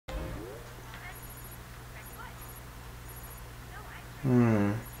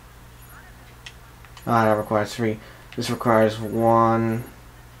Ah, that requires 3. This requires 1.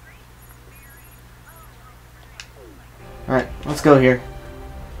 Alright, let's go here.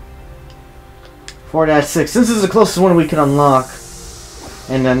 4-6. This is the closest one we can unlock.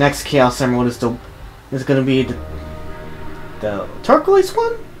 And the next Chaos Emerald is gonna be the turquoise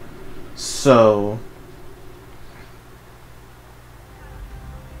one? So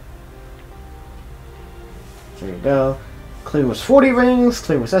there you go. Clear was 40 rings,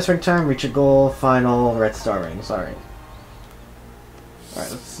 clear was S rank time, reach a goal, final red star rings. Alright.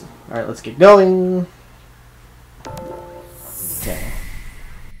 Alright, let's get going. Okay.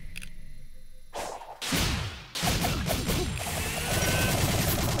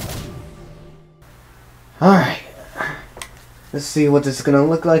 Alright. Let's see what this is gonna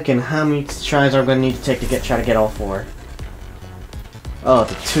look like and how many tries I'm gonna need to take to try to get all 4. Oh,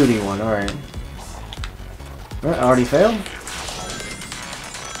 the 2D one, alright. I already failed?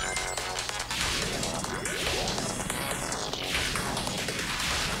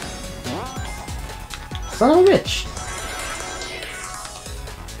 Son of a bitch!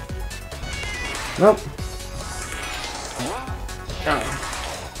 Nope. Oh.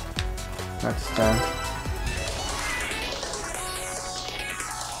 That's done.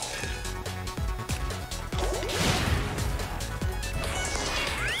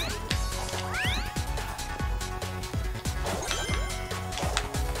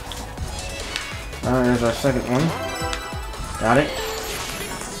 There's our second one. Got it.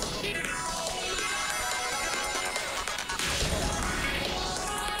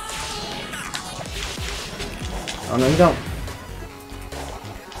 Oh no, you don't.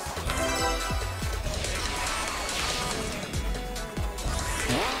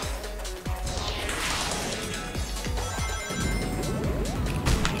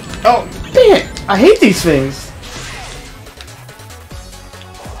 Oh, dang it! I hate these things!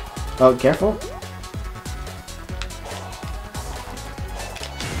 Oh, careful.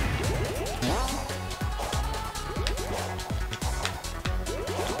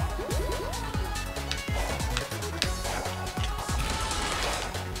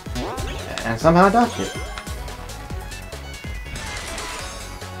 And somehow I dodged it.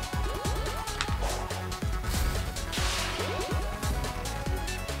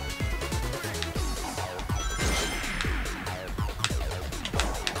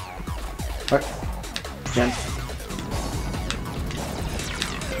 What? Jump.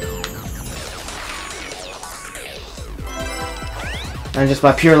 And just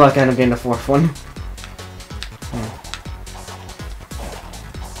by pure luck I end up getting the 4th one.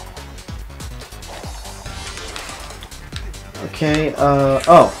 Okay,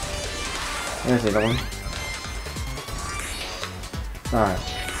 oh. There's the other one. Alright.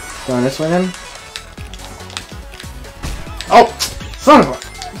 Going this way then? Oh! Son of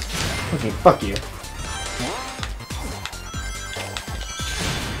a... Okay, fuck you.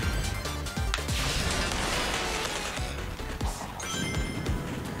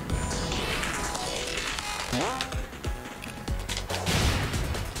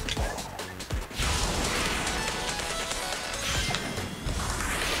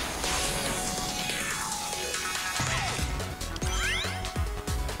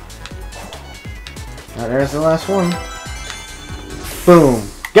 There's the last one. Boom.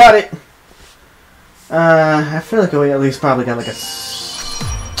 Got it! I feel like we at least probably got like a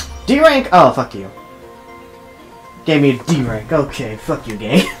D rank? Oh, fuck you. Gave me a D rank. Okay, fuck you,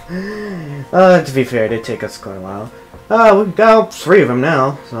 game. To be fair, it did take us quite a while. We got 3 of them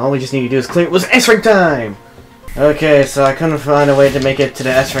now. So all we just need to do is clear it. Was S rank time! Okay, so I couldn't find a way to make it to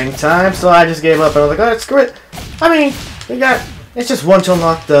the S rank time, so I just gave up and I was like, alright, screw it. I mean, it's just 1 to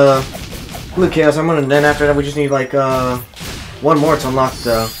unlock the Blue Chaos Emerald, and then after that we just need like 1 more to unlock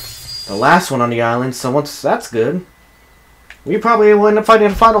the last one on the island. So once that's good, we probably will end up fighting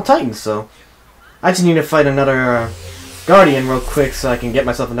the final Titan. So I just need to fight another Guardian real quick so I can get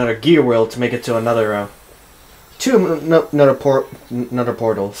myself another Gear World to make it to another another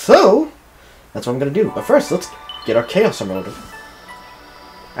portal. So that's what I'm gonna do. But first, let's get our Chaos Emerald.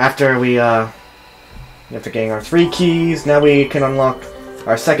 After getting our 3 keys, now we can unlock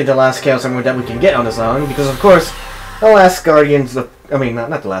our second to last Chaos Emerald that we can get on this island, because of course the last Guardians, I mean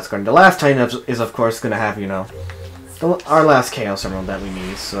not the last Guardian, the last Titan is of course gonna have, you know, our last Chaos Emerald that we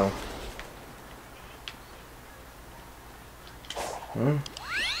need. So Can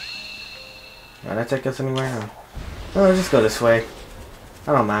that take us anywhere? No. Oh, let's just go this way.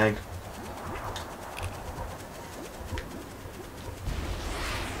 I don't mind.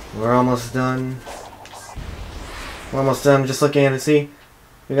 We're almost done. We're almost done. Just looking at it, see?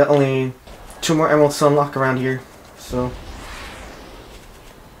 We got only 2 more emeralds to unlock around here. So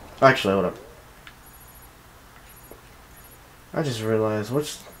Actually, hold up. I just realized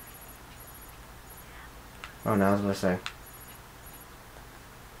which... Oh, no, I was gonna say.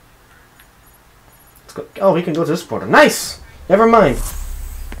 Let's go. Oh, we can go to this portal. Nice! Never mind.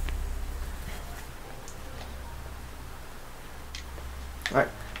 Alright,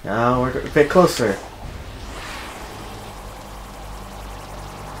 now we're a bit closer.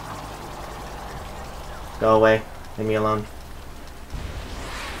 Go away. Leave me alone.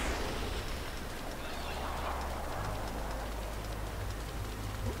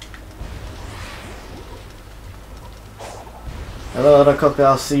 Hello, little Coco.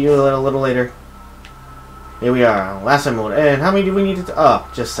 I'll see you a little later. Here we are. Last mode. And how many do we need to... Oh,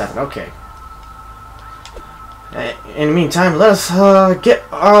 just 7. Okay. In the meantime, let us get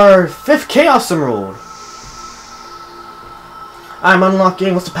our 5th Chaos Emerald. I'm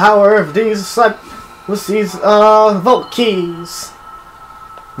unlocking with the power of these vault keys.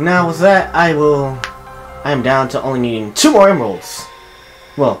 Now with that, I'm down to only needing 2 more emeralds.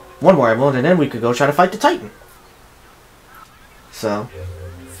 Well, 1 more emerald, and then we could go try to fight the Titan. So,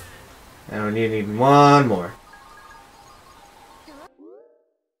 and we need 1 more.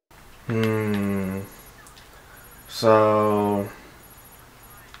 So,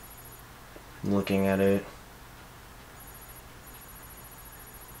 looking at it.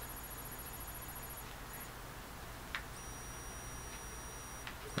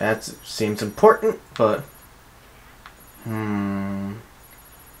 That seems important, but... And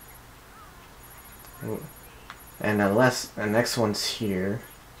the next one's here.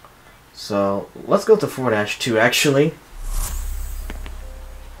 So, let's go to 4-2 actually.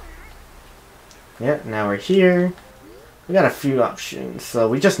 Yeah, now we're here. We got a few options, so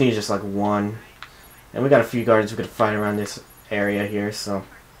we just need like 1. And we got a few guards we could fight around this area here, so.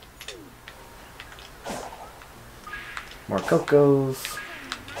 More Cocos.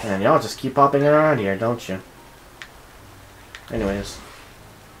 And y'all just keep popping around here, don't you? Anyways.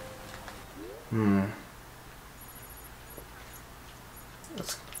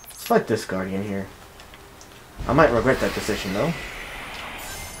 Let's fight this Guardian here. I might regret that decision though.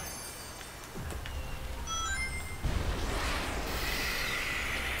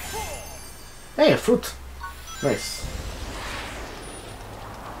 Hey, a fruit! Nice.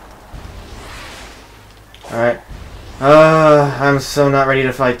 Alright. I'm so not ready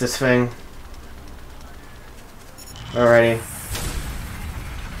to fight this thing. Alrighty.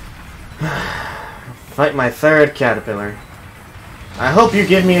 Fight my 3rd caterpillar. I hope you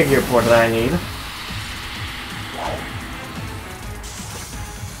give me a gear port that I need.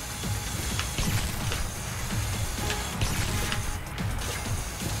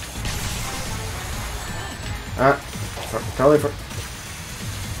 Totally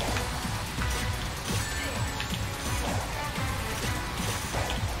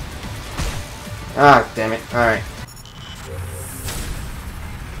Ah, damn it. Alright.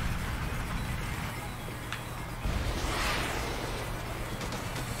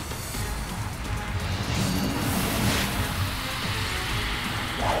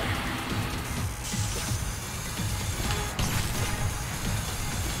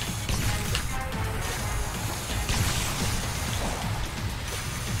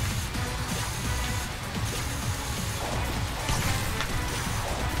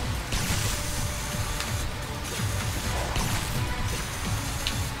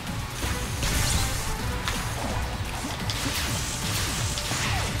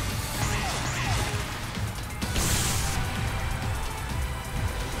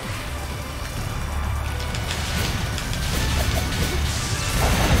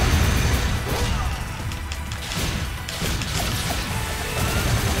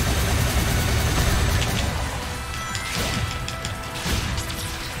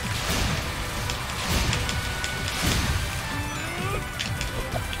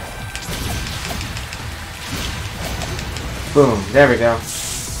 Boom, there we go.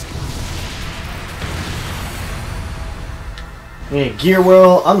 Yeah, gear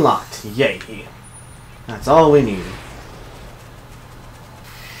wheel unlocked. Yay. That's all we need.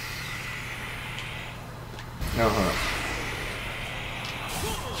 Oh, hold up.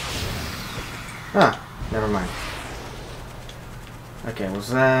 Ah, never mind. Okay, was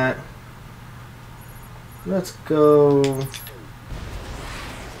that... Let's go...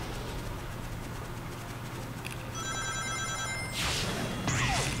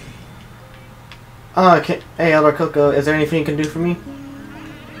 Okay. Hey, Elder Coco, is there anything you can do for me?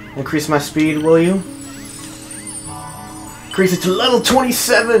 Increase my speed, will you? Increase it to level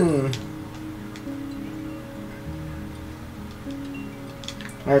 27!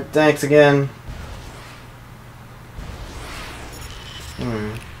 Alright, thanks again.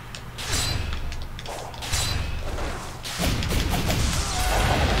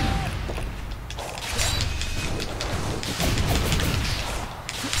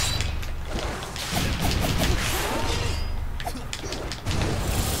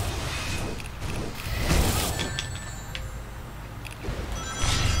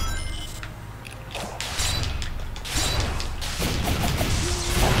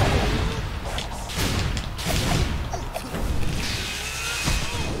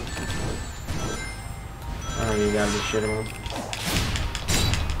 out of this shit anymore.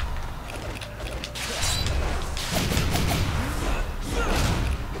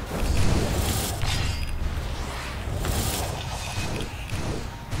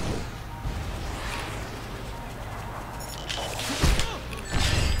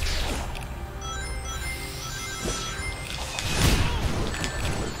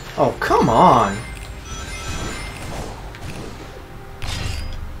 Oh, come on!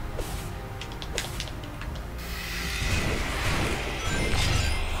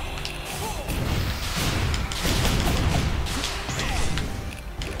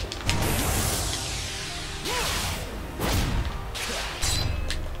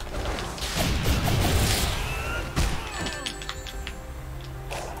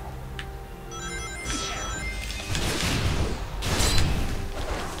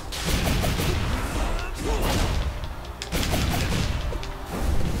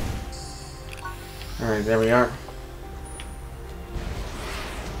 Alright, there we are.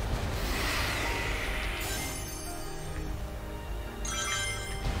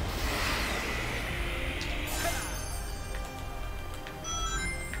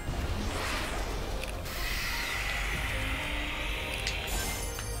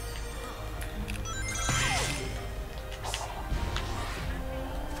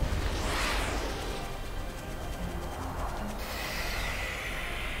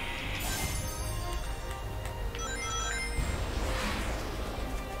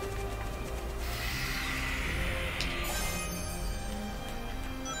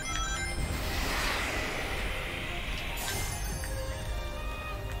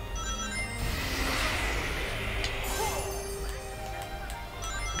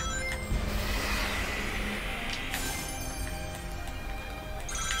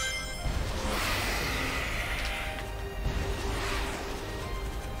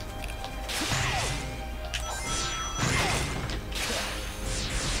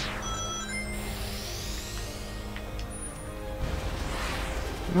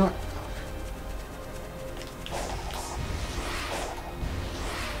 What?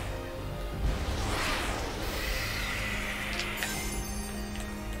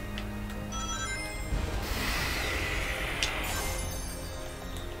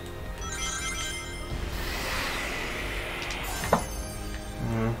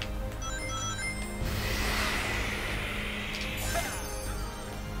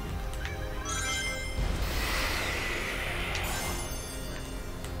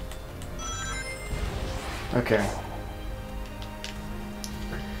 Okay.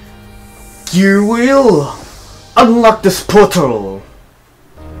 You will unlock this portal.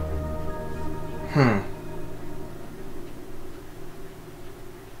 And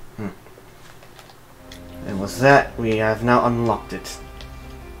with that, we have now unlocked it.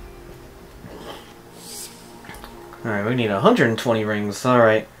 Alright, we need 120 rings.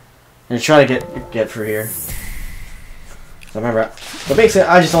 Alright. I'm gonna try to get through here. So remember, but basically,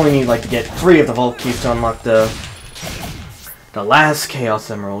 I just only need like to get 3 of the Vault Keys to unlock the last Chaos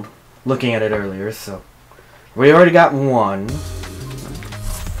Emerald. Looking at it earlier, so we already got 1.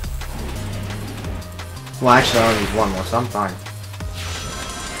 Well, actually, I only need 1 more, so I'm fine.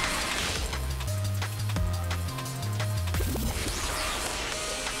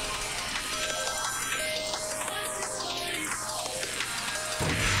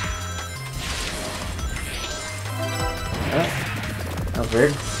 That was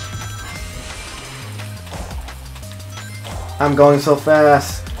weird. I'm going so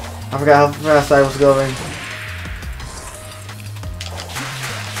fast. I forgot how fast I was going.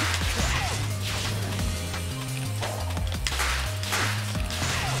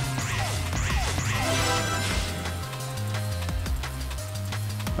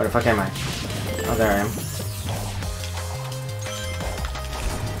 Where the fuck am I? Oh, there I am.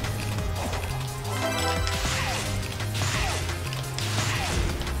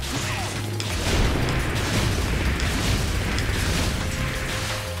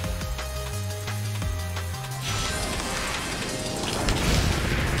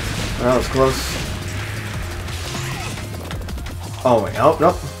 That was close. Oh wait, oh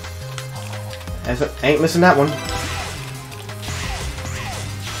nope. Ain't missing that one.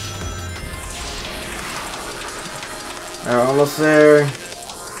 Almost there.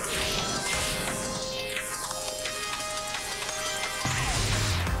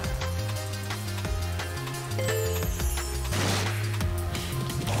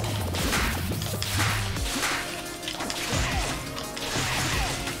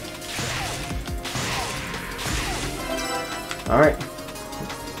 Alright.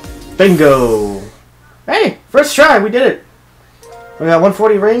 Bingo! Hey! First try! We did it! We got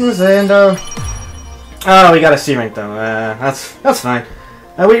 140 rings and, Oh, we got a C rank though. That's fine.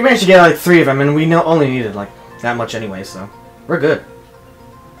 We managed to get like 3 of them, and we only needed like that much anyway, so we're good.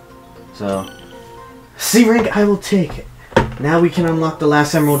 So C rank, I will take it. Now we can unlock the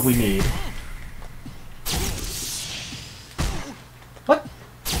last emerald we need. What?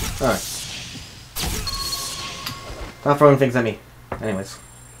 Alright. Stop throwing things at me. Anyways.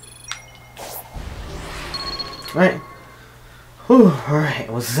 Right. Whew, alright,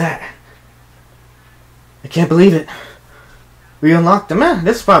 what was that? I can't believe it. We unlocked them, man.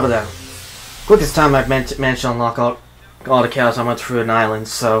 This is probably the quickest time I've managed to unlock all the Chaos Emeralds through an island,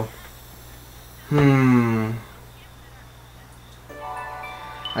 so...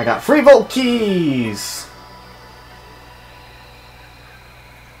 I got 3 Vault Keys!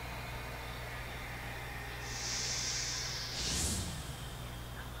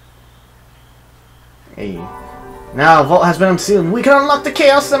 Hey. Now, Vault has been unsealed. We can unlock the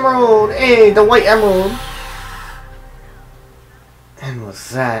Chaos Emerald! Hey, the White Emerald! And what's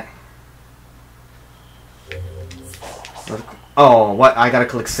that? Oh, what? I gotta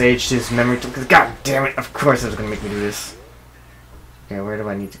click Sage to his memory. God damn it! Of course it was gonna make me do this. Okay, where do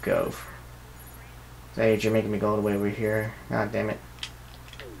I need to go? Sage, you're making me go all the way over here. God damn it.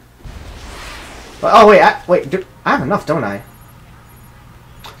 But, oh, wait, wait, I have enough, don't I?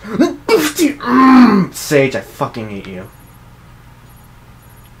 Sage, I fucking hate you.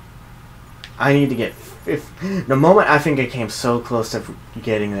 I need to get... the moment I think I came so close to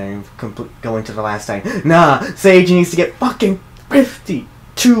getting there and going to the last time. Nah, Sage needs to get fucking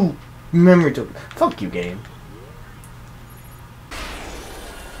 52 memory tokens. Fuck you, game.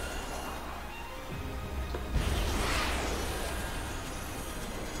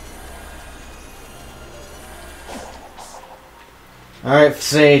 Alright,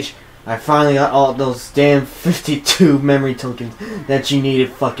 Sage. I finally got all those damn 52 memory tokens that you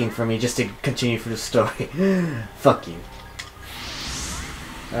needed fucking from me just to continue through the story. Fuck you.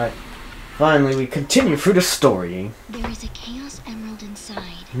 Alright. Finally, we continue through the story. There is a Chaos Emerald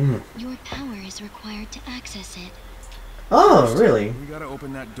inside. Your power is required to access it. Oh, really? We gotta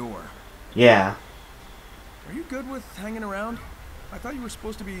open that door. Yeah. Are you good with hanging around? I thought you were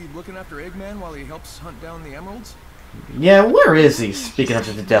supposed to be looking after Eggman while he helps hunt down the emeralds. Yeah, where is he, speaking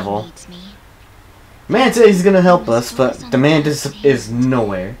of the devil? Man said he's gonna help us, but the man is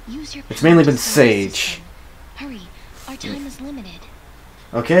nowhere. It's mainly been Sage. Hurry, our time is limited.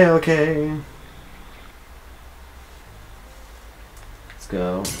 Okay, okay. Let's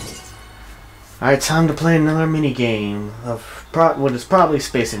go. Alright, time to play another mini-game of what is probably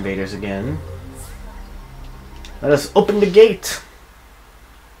Space Invaders again. Let us open the gate!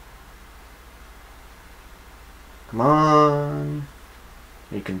 Come on.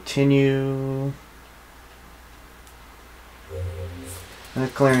 We continue.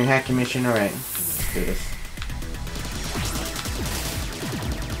 Clearing hacking mission. Alright. Let's do this.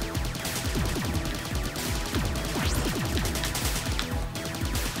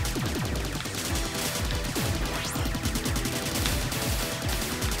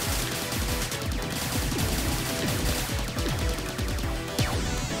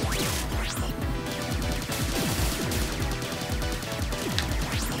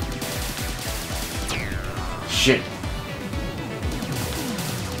 Shit.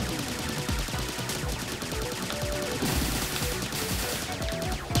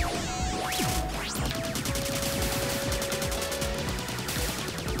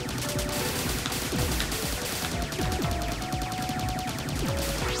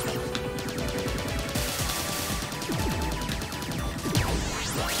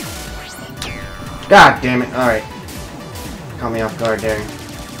 God damn it. Alright. Caught me off guard there.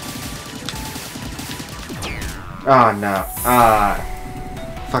 Oh no.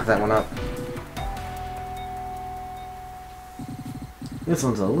 Fuck that one up. This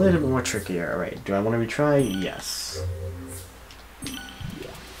one's a little bit more trickier. Alright, do I want to retry? Yes.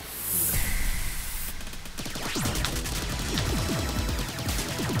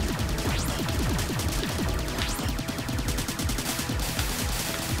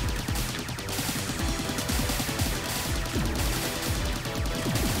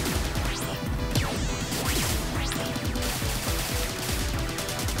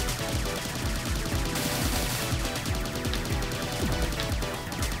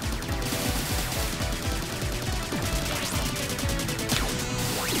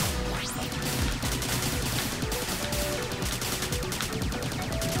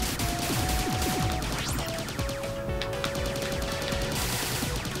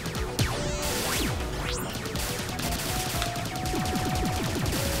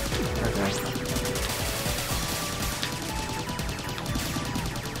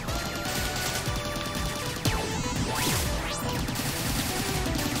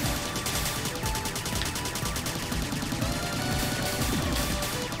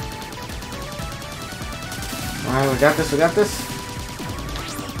 Alright, we got this, we got this.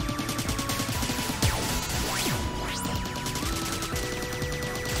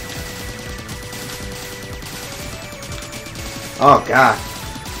 Oh god.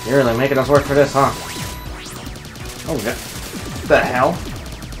 You're really making us work for this, huh? Oh god. What the hell?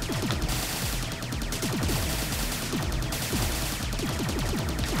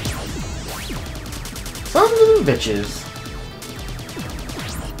 Some little bitches.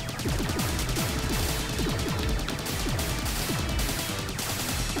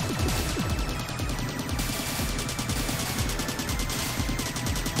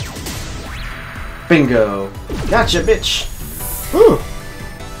 Bingo. Gotcha, bitch. Whew.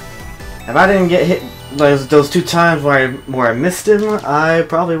 If I didn't get hit those 2 times where I missed him, I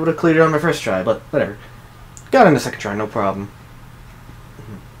probably would have cleared it on my first try, but whatever. Got it on the second try, no problem.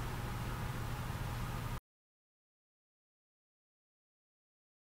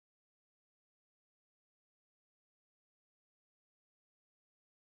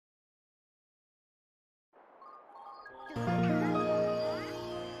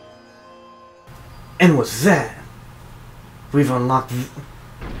 And with that, we've unlocked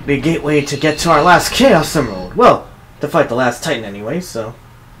the gateway to get to our last Chaos Emerald. Well, to fight the last Titan anyway, so...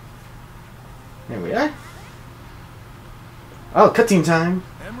 There we are. Oh, cutscene time.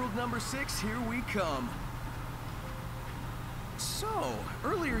 Emerald number 6, here we come. So,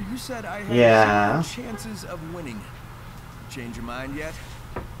 earlier you said I had 0 chances of winning. Change your mind yet?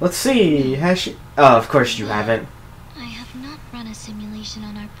 Let's see. Has she... Oh, of course you haven't. I have not run a simulation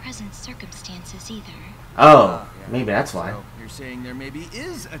on our present circumstances either. Oh, maybe that's why. So you're saying there maybe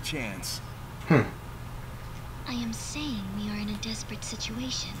is a chance. Hmm. I am saying we are in a desperate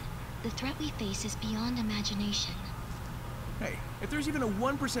situation. The threat we face is beyond imagination. Hey, if there's even a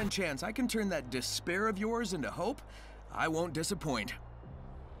 1% chance I can turn that despair of yours into hope, I won't disappoint.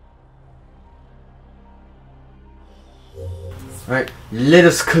 Alright, let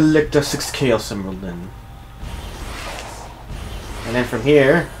us collect our 6 Chaos Emerald then. And then from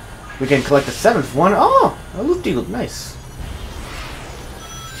here, we can collect the 7th one. Oh! A loop-de-loop, nice.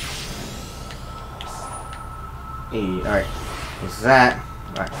 Hey, alright. What's that?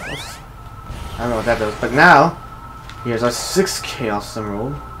 Alright, I don't know what that does, but now, here's our 6th Chaos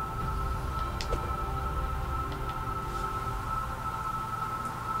Emerald.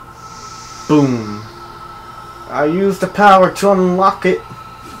 Boom. I use the power to unlock it.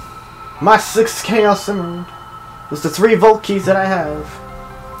 My 6th Chaos Emerald. With the 3 Vault keys that I have.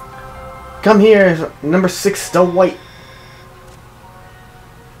 Come here, number 6, still white.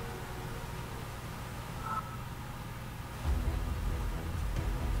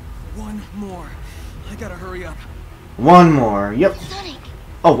 One more. I gotta hurry up. One more, yep. Sonic!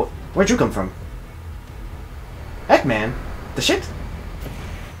 Oh, where'd you come from? Heck, man. The shit?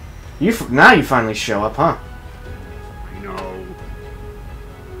 Now you finally show up, huh? No.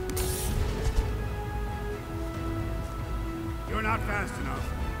 You're not fast enough,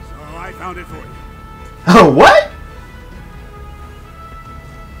 so I found it for you. Oh, what?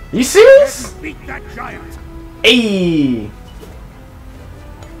 You serious? Beat that giant. Ayy.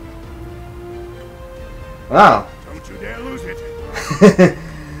 Wow. Don't you dare lose it.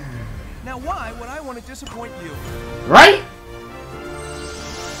 Now why would I want to disappoint you? Right?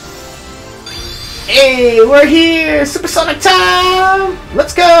 Hey, we're here! Supersonic time!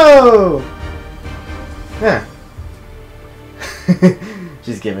 Let's go! Yeah.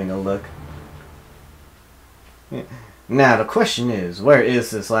 She's giving a look. Yeah. Now, the question is, where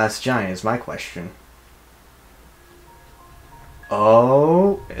is this last giant is my question.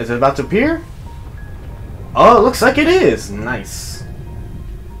 Oh, is it about to appear? Oh, it looks like it is! Nice.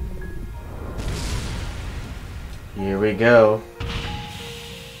 Here we go.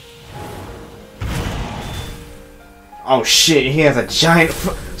 Oh shit, he has a giant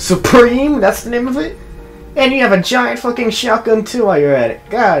Supreme? That's the name of it? And you have a giant fucking shotgun too while you're at it.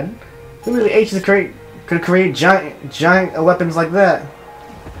 God. Who really H could create giant weapons like that?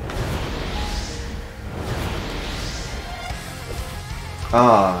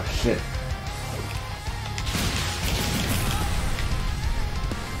 Oh shit.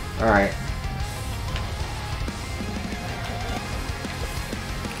 Alright.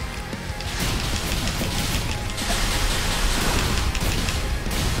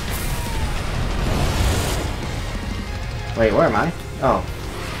 Wait, where am I? Oh.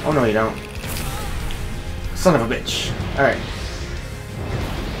 Oh no, you don't. Son of a bitch. Alright.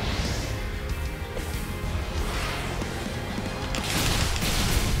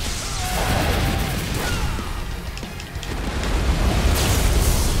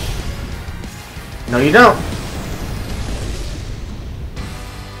 No, you don't.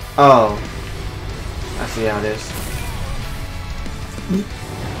 Oh. I see how it is.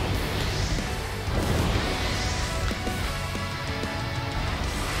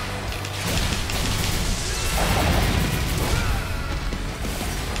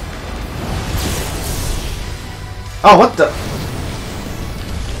 Oh, what the?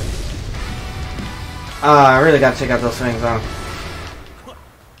 I really gotta take out those things, huh?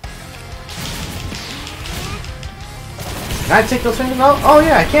 Can I take those things out? Oh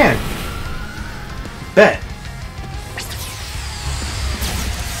yeah, I can. Bet.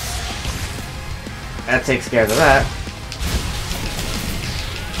 That takes care of that.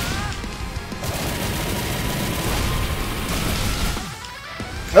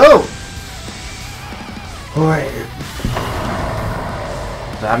 Oh! Wait.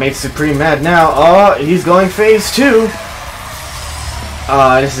 That makes Supreme mad now. Oh, he's going phase 2.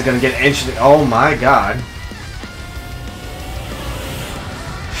 This is gonna get interesting. Oh my god.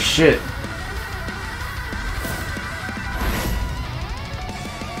 Shit.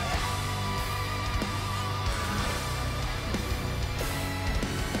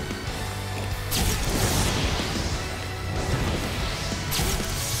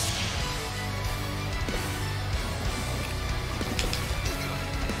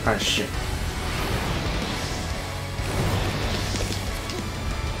 Oh shit.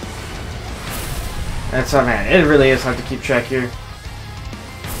 That's oh man, it really is hard to keep track here.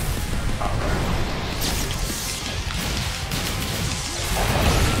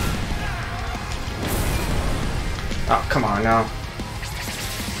 Oh, come on now.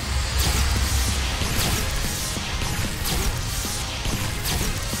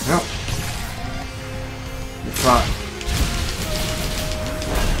 Nope. You're fine.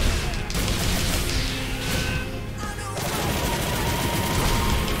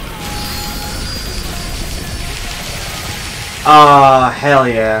 Hell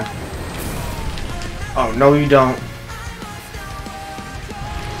yeah. Oh, no you don't.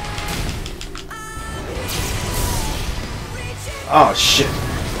 Oh, shit.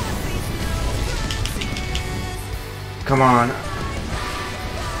 Come on.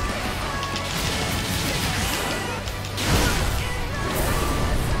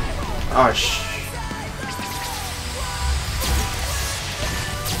 Oh,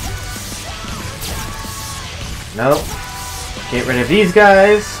 Nope. Get rid of these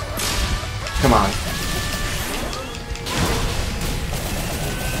guys. Come on.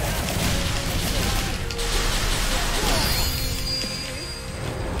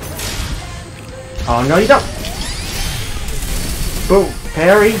 Oh, no, you don't. Boom.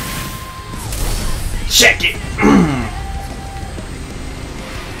 Parry. Check it.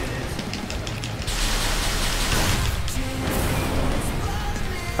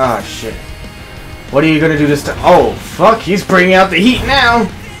 Oh, shit. What are you gonna do this time? Oh, fuck, he's bringing out the heat now!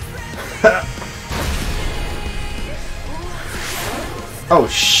 Oh,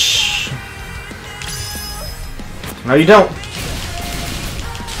 shh. No, you don't.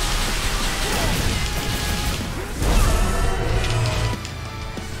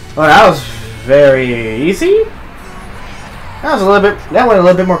 Well, that was very easy. That was a little bit. That went a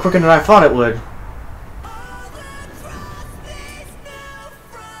little bit more quicker than I thought it would.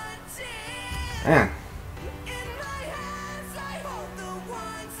 Man.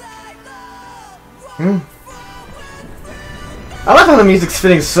 I like how the music's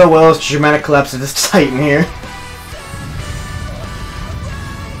fitting so well as dramatic collapse of this Titan here.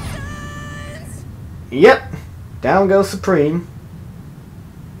 Yep. Down goes Supreme.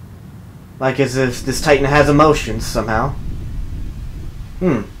 Like as if this Titan has emotions somehow.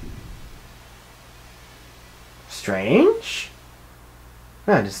 Strange?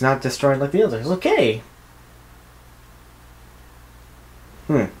 No, it's not destroyed like the others. Okay.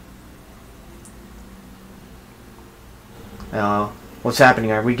 What's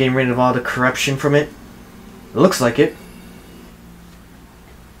happening? Are we getting rid of all the corruption from it? It looks like it.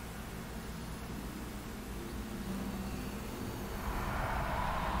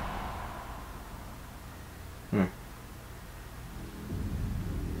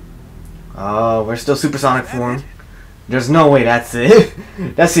 Oh, we're still supersonic form. There's no way that's it.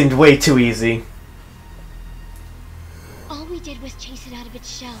 That seemed way too easy. All we did was chase it out of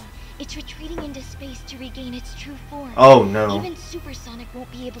its shell. It's retreating into space to regain its true form. Oh no. Even supersonic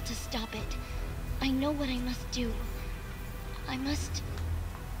won't be able to stop it. I know what I must do. I must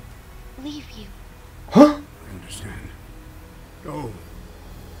leave you. Huh? I understand. Go.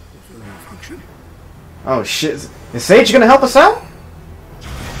 Fulfill your function. Oh shit. Is Sage gonna help us out?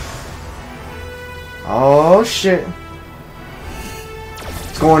 Oh shit.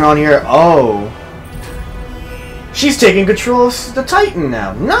 What's going on here? Oh. She's taking control of the Titan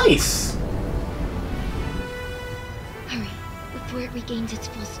now. Nice! it regains its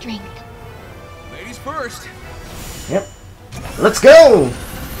full strength. Ladies first. Yep. Let's go!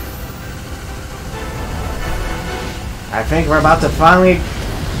 I think we're about to finally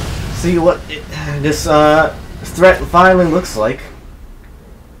see what this threat finally looks like.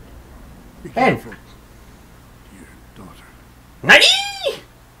 Be Hey. careful, dear daughter. Nani?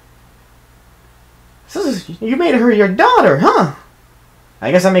 You made her your daughter, huh?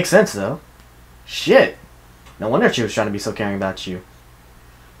 I guess that makes sense, though. Shit. No wonder she was trying to be so caring about you.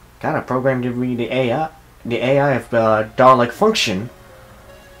 Kind of programmed to read the AI of doll-like function.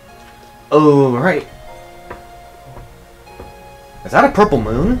 Oh, right. Is that a purple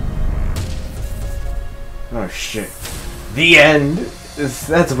moon? Oh shit. The end.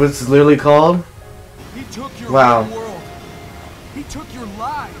 That's what it's literally called? He took your Wow. whole world. He took your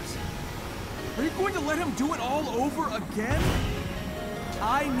lives. Are you going to let him do it all over again?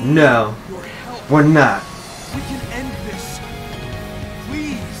 I need No. your help. We're not. We can end this.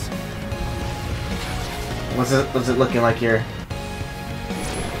 Please. What's it looking like here?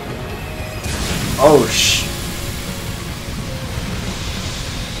 Oh sh.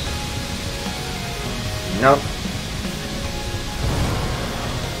 Nope.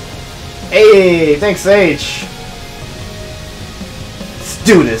 Hey, thanks H. Let's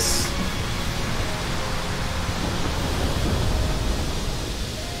do this.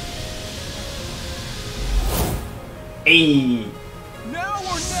 Hey. Now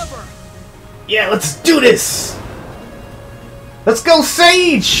or never. Yeah, let's do this! Let's go,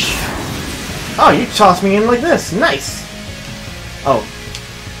 Sage! Oh, you tossed me in like this. Nice! Oh.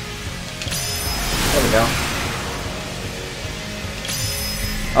 There we go.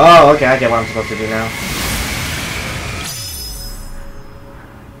 Oh, okay, I get what I'm supposed to do now.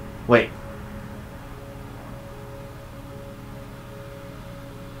 Wait.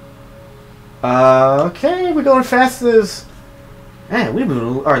 Okay, we're going fast as... Man, we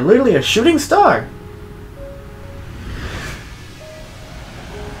are literally a shooting star.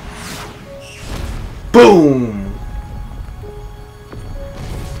 Boom!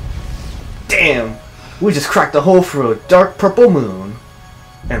 Damn! We just cracked a hole through a dark purple moon.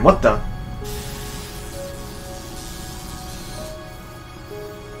 And what the?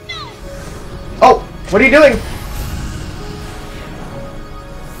 Oh! What are you doing?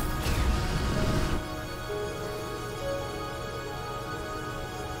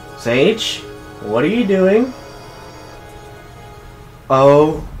 Sage? What are you doing?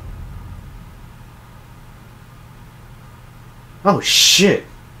 Oh. Oh shit.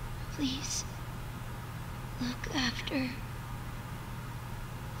 Please, look after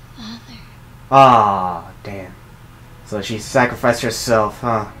Father. Ah, damn. So she sacrificed herself,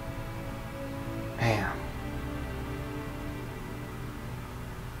 huh? Damn.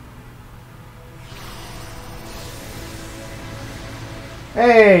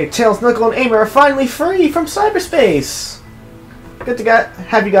 Hey, Tails, Knuckle, and Aimer are finally free from cyberspace! Good to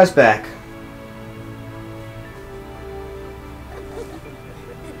have you guys back.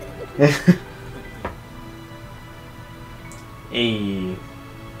 Hey,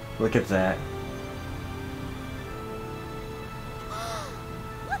 look at that.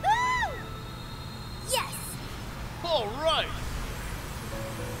 Yes! All right.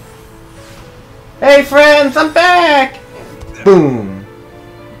 Hey friends, I'm back! Boom!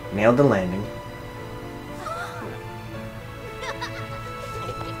 Nailed the landing.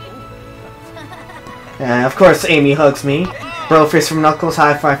 Of course, Amy hugs me. Bro fist from Knuckles,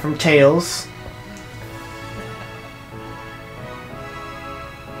 high five from Tails.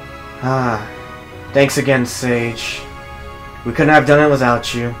 Ah, thanks again, Sage. We couldn't have done it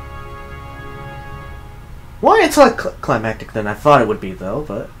without you. Why it's less climactic than I thought it would be, though,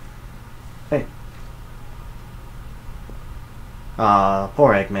 but... Hey.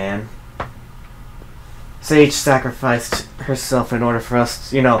 Poor Eggman. Sage sacrificed herself in order for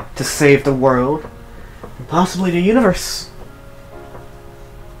us, you know, to save the world. And possibly the universe.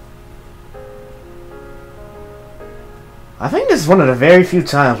 I think this is one of the very few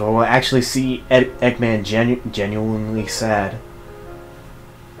times where we'll actually see Eggman genuinely sad.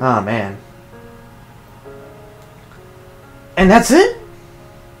 Ah, man. And that's it?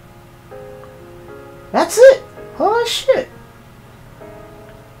 That's it? Holy shit.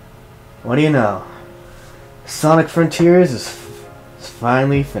 What do you know? Sonic Frontiers is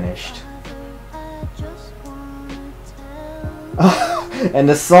finally finished. Oh, and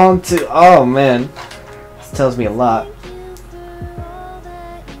the song too. Oh man, this tells me a lot.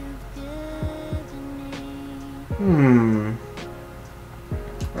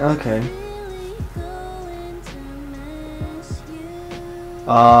 Okay.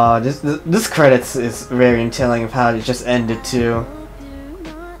 This credits is very telling of how it just ended too.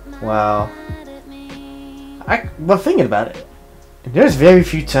 Wow. But thinking about it, there's very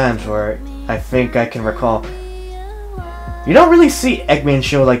few times where I think I can recall. You don't really see Eggman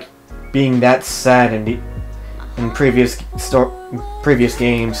show like being that sad in previous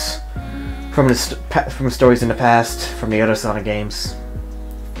games, from stories in the past, from the other Sonic games.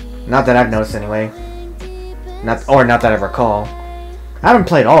 Not that I've noticed anyway. Not that I recall. I haven't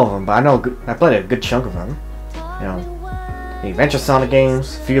played all of them, but I know I played a good chunk of them. You know, the Adventure Sonic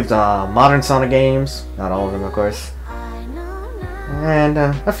games, a few of the modern Sonic games, not all of them, of course, and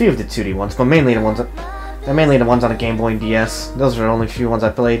a few of the 2D ones, but mainly the ones on the Game Boy and DS. Those are the only few ones I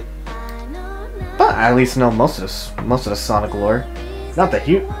played. But I at least know most of the Sonic lore. Not the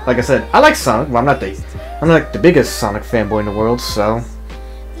huge, like I said, I like Sonic, but I'm not the biggest Sonic fanboy in the world, so.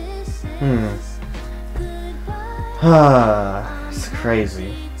 It's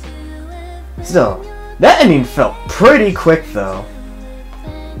crazy. Still, that ending felt pretty quick, though.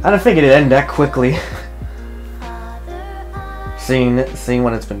 I didn't think it'd end that quickly. seeing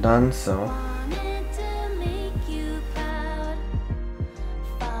when it's been done, so.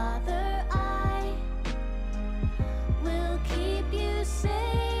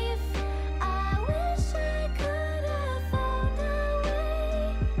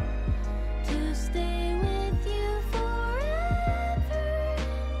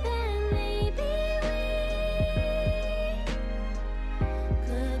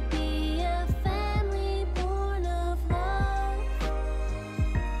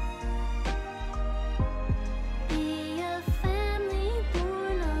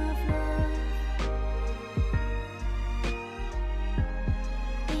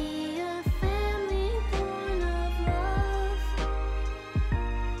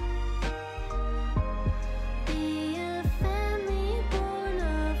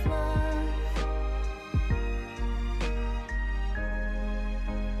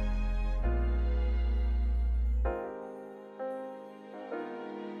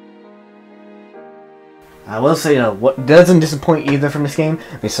 I will say what doesn't disappoint either from this game,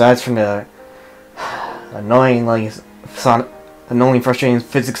 besides from the annoying, frustrating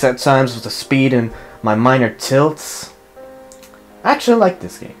physics at times with the speed and my minor tilts. I actually like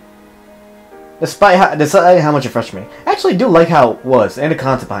this game. Despite how much it frustrated me. I actually do like how it was, and the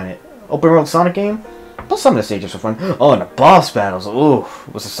concept behind it. Open world Sonic game, plus some of the stages were fun. Oh, and the boss battles, ooh,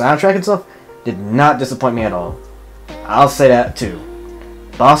 with the soundtrack and stuff, did not disappoint me at all. I'll say that too.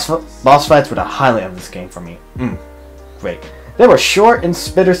 Boss fights were the highlight of this game for me. Great. They were short and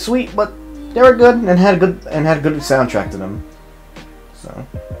bittersweet, but they were good and had a good soundtrack to them. So,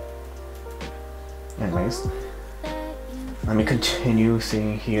 anyways, let me continue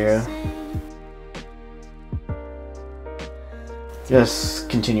seeing here. Just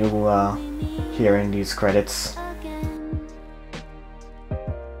continue hearing these credits.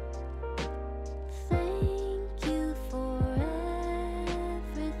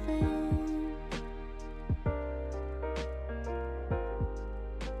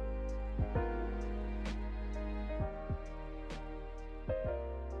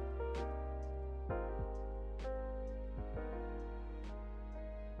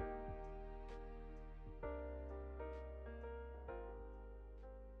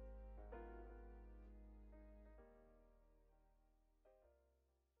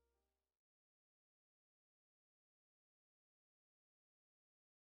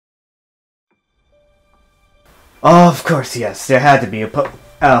 Oh, of course, yes. There had to be a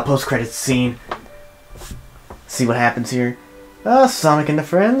post-credits scene. See what happens here. Sonic and the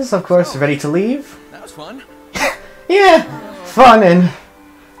friends, of course, ready to leave. That was fun. Yeah, fun and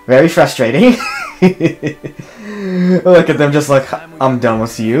very frustrating. Look at them just like, I'm done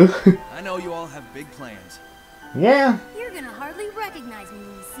with you. I know you all have big plans. Yeah. You're gonna hardly recognize me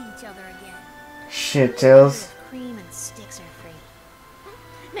when we see each other again. Shit, Tails. Cream and sticks are free.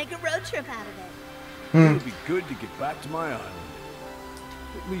 Make a road trip out of it. It would be good to get back to my island.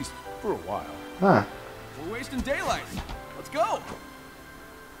 At least for a while. Huh. We're wasting daylight. Let's go.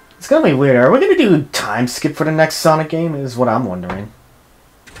 It's gonna be weird. Are we gonna do time skip for the next Sonic game? Is what I'm wondering.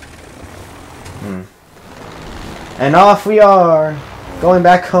 And off we are, going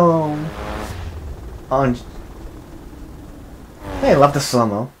back home. Hey, I love the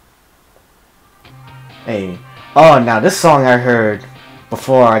slow-mo. Hey. Oh, now this song I heard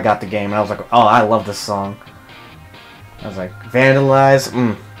before I got the game, and I was like, oh, I love this song. I was like,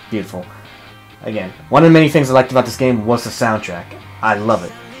 Vandalize, beautiful. Again, one of the many things I liked about this game was the soundtrack. I love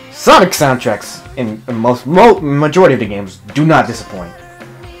it. Sonic soundtracks in majority of the games do not disappoint.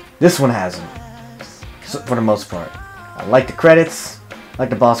 This one hasn't, for the most part. I like the credits, like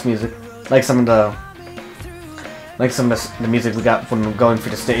the boss music, like some of the Like some of the music we got from going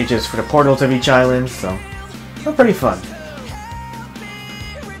through the stages for the portals of each island, so they're pretty fun.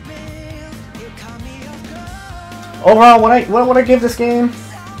 Overall, what would I give this game?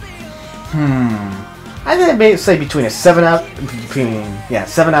 I think I'd say between a 7 out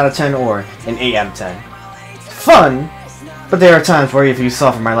of 10 or an 8 out of 10. Fun, but there are times where, if you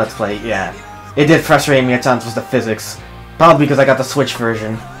saw from my Let's Play, yeah, it did frustrate me at times with the physics. Probably because I got the Switch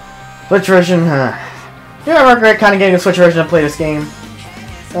version. Switch version, do I regret kind of getting the Switch version to play this game?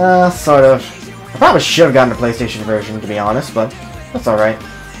 Sort of. I probably should have gotten the PlayStation version, to be honest, but that's alright.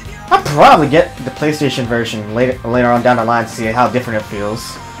 I'll probably get the PlayStation version later on down the line to see how different it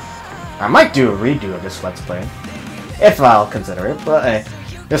feels. I might do a redo of this Let's Play, if I'll consider it, but hey,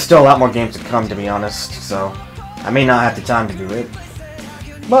 there's still a lot more games to come, to be honest, so I may not have the time to do it.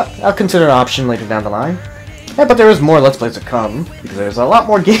 But I'll consider an option later down the line. Yeah, but there is more Let's Plays to come, because there's a lot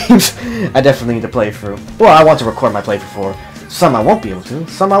more games I definitely need to play through. Well, I want to record my playthrough for. Some I won't be able to,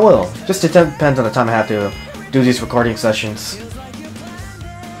 some I will. Just depends on the time I have to do these recording sessions.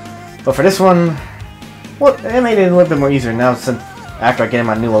 But for this one, well, it made it a little bit more easier now since after I get in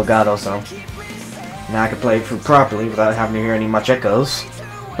my new Elgato, so now I can play it through properly without having to hear any much echoes.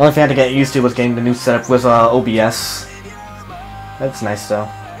 The only thing I had to get used to was getting the new setup with OBS. That's nice though.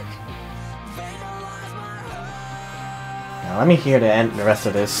 Now let me hear the rest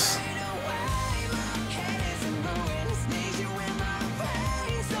of this.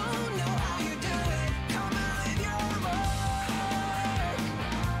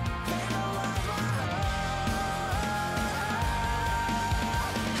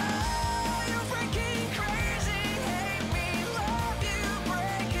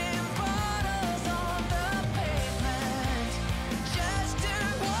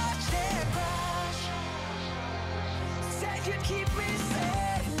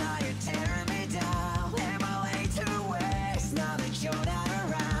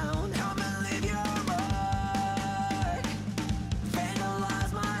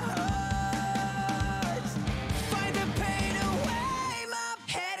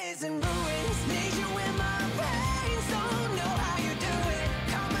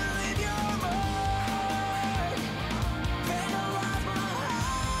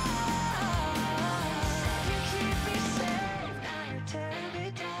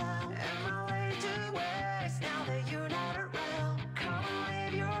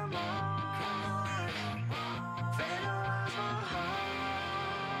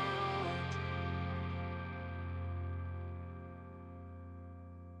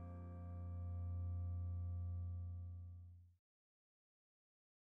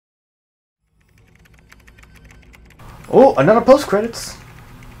 Oh, another post-credits.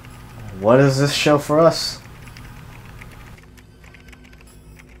 What does this show for us?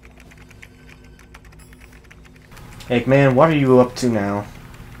 Eggman, what are you up to now?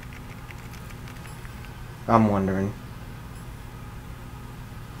 I'm wondering.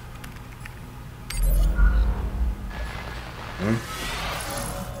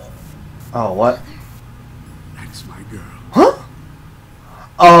 Oh, what? That's my girl. Huh?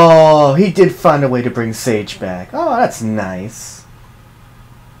 Oh, he did find a way to bring Sage back. Oh, that's nice.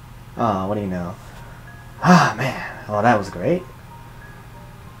 Oh, what do you know? Ah, man. Oh, that was great.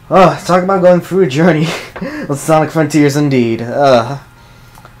 Oh, talk about going through a journey. With Sonic Frontiers indeed.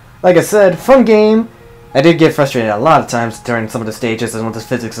 Like I said, fun game. I did get frustrated a lot of times during some of the stages and with the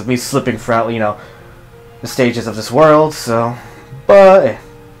physics of me slipping throughout, you know, the stages of this world, so... But,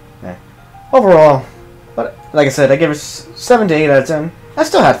 overall, but like I said, I gave it 7 to 8 out of 10. I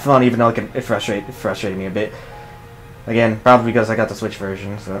still had fun, even though it frustrated me a bit. Again, probably because I got the Switch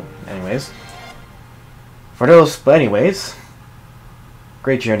version, so anyways. But anyways,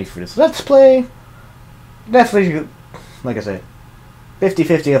 great journey for this Let's Play. Definitely, like I said,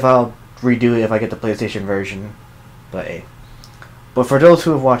 50-50 if I'll redo it if I get the PlayStation version. But hey. But for those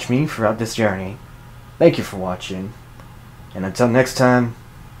who have watched me throughout this journey, thank you for watching. And until next time,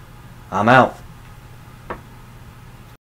 I'm out.